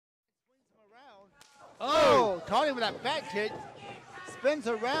caught him with that back kick. Spins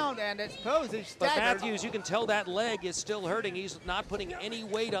around, and it's Posey staggered. But Matthews, you can tell that leg is still hurting. He's not putting any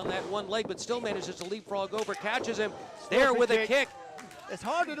weight on that one leg, but still manages to leapfrog over, catches him there with a kick. It's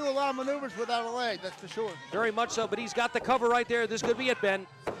hard to do a lot of maneuvers without a leg, that's for sure. Very much so, but he's got the cover right there. This could be it, Ben.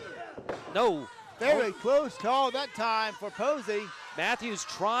 No. Very close call that time for Posey. Matthews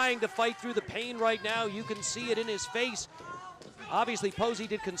trying to fight through the pain right now. You can see it in his face. Obviously, Posey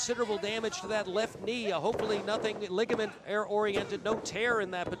did considerable damage to that left knee. Hopefully nothing ligament-oriented, no tear in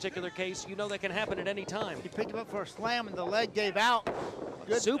that particular case. You know that can happen at any time. He picked him up for a slam, and the leg gave out.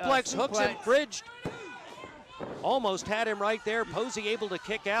 Good suplex, hooks him, bridged. Almost had him right there. Posey able to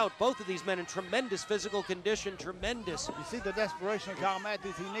kick out. Both of these men in tremendous physical condition, tremendous. You see the desperation of Kyle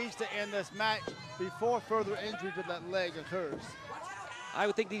Matthews. He needs to end this match before further injury to that leg occurs. I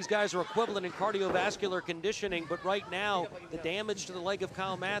would think these guys are equivalent in cardiovascular conditioning, but right now, the damage to the leg of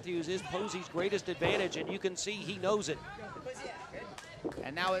Kyle Matthews is Posey's greatest advantage, and you can see he knows it.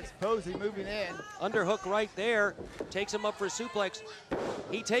 And now it's Posey moving in. Underhook right there, takes him up for a suplex.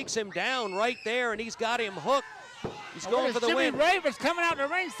 He takes him down right there, and he's got him hooked. He's going for the win. Jimmy Ravens coming out to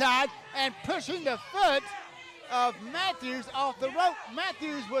ringside and pushing the foot of Matthews off the rope.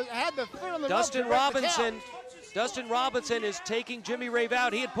 Matthews had the foot on the rope. Dustin Robinson is taking Jimmy Rave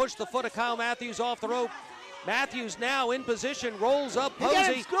out. He had pushed the foot of Kyle Matthews off the rope. Matthews now in position, rolls up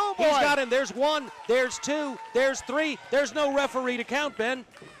Posey. He's got him. There's one, there's two, there's three. There's no referee to count, Ben.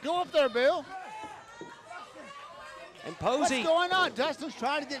 Go up there, Bill. And Posey. What's going on? Dustin's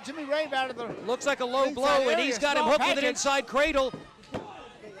trying to get Jimmy Rave out of the looks like a low blow, and he's got him hooked with an inside cradle.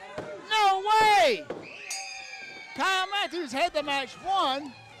 No way! Kyle Matthews had the match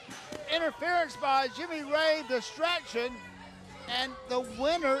won. Interference by Jimmy Ray, distraction, and the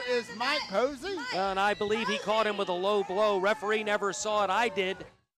winner is Mike Posey. And I believe he caught him with a low blow. Referee never saw it. I did.